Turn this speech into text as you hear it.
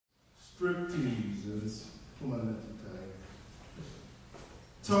Striptease is for my nephew tag.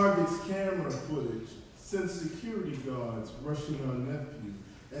 Target's camera footage sends security guards rushing our nephew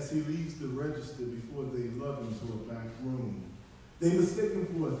as he leaves the register before they lug him to a back room. They mistake him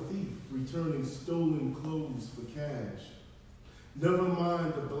for a thief returning stolen clothes for cash. Never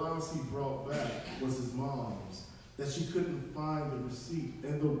mind the blouse he brought back was his mom's, that she couldn't find the receipt,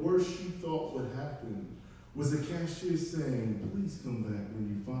 and the worst she thought would happen was the cashier saying, "Please come back when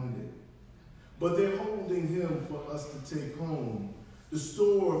you find it." But they're holding him for us to take home. The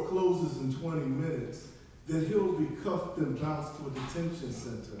store closes in 20 minutes, then he'll be cuffed and bounced to a detention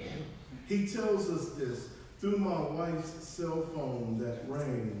center. He tells us this through my wife's cell phone that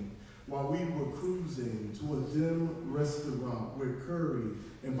rang while we were cruising to a dim restaurant where curry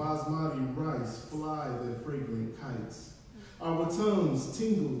and basmati rice fly their fragrant kites. Our tongues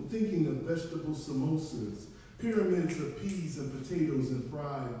tingle thinking of vegetable samosas, pyramids of peas and potatoes and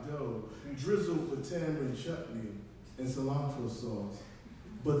fried dough, drizzled with tamarind chutney and cilantro sauce.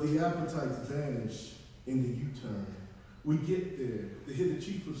 But the appetites vanish in the U-turn. We get there to hit the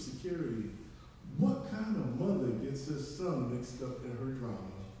chief of security. What kind of mother gets her son mixed up in her drama?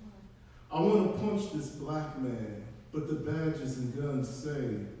 I want to punch this black man, but the badges and guns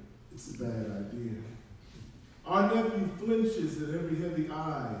say it's a bad idea. Our nephew flinches at every heavy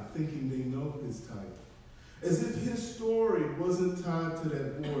eye, thinking they know his type. As if his story wasn't tied to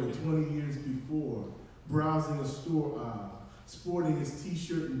that boy 20 years before, browsing a store aisle, sporting his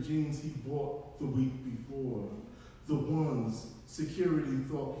t-shirt and jeans he bought the week before, the ones security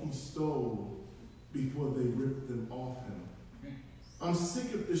thought he stole before they ripped them off him. I'm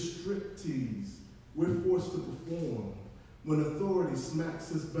sick of the striptease we're forced to perform when authority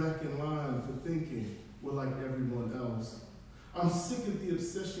smacks us back in line for thinking we're like everyone else. I'm sick of the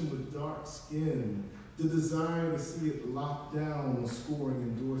obsession with dark skin, the desire to see it locked down on scoring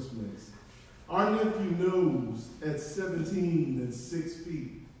endorsements. Our nephew knows at 17 and 6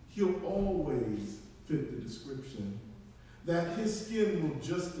 feet, he'll always fit the description. That his skin will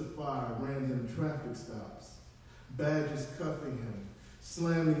justify random traffic stops, badges cuffing him,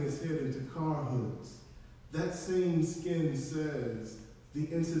 slamming his head into car hoods. That same skin says the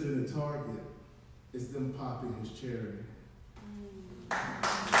incident at Target is them popping his cherry.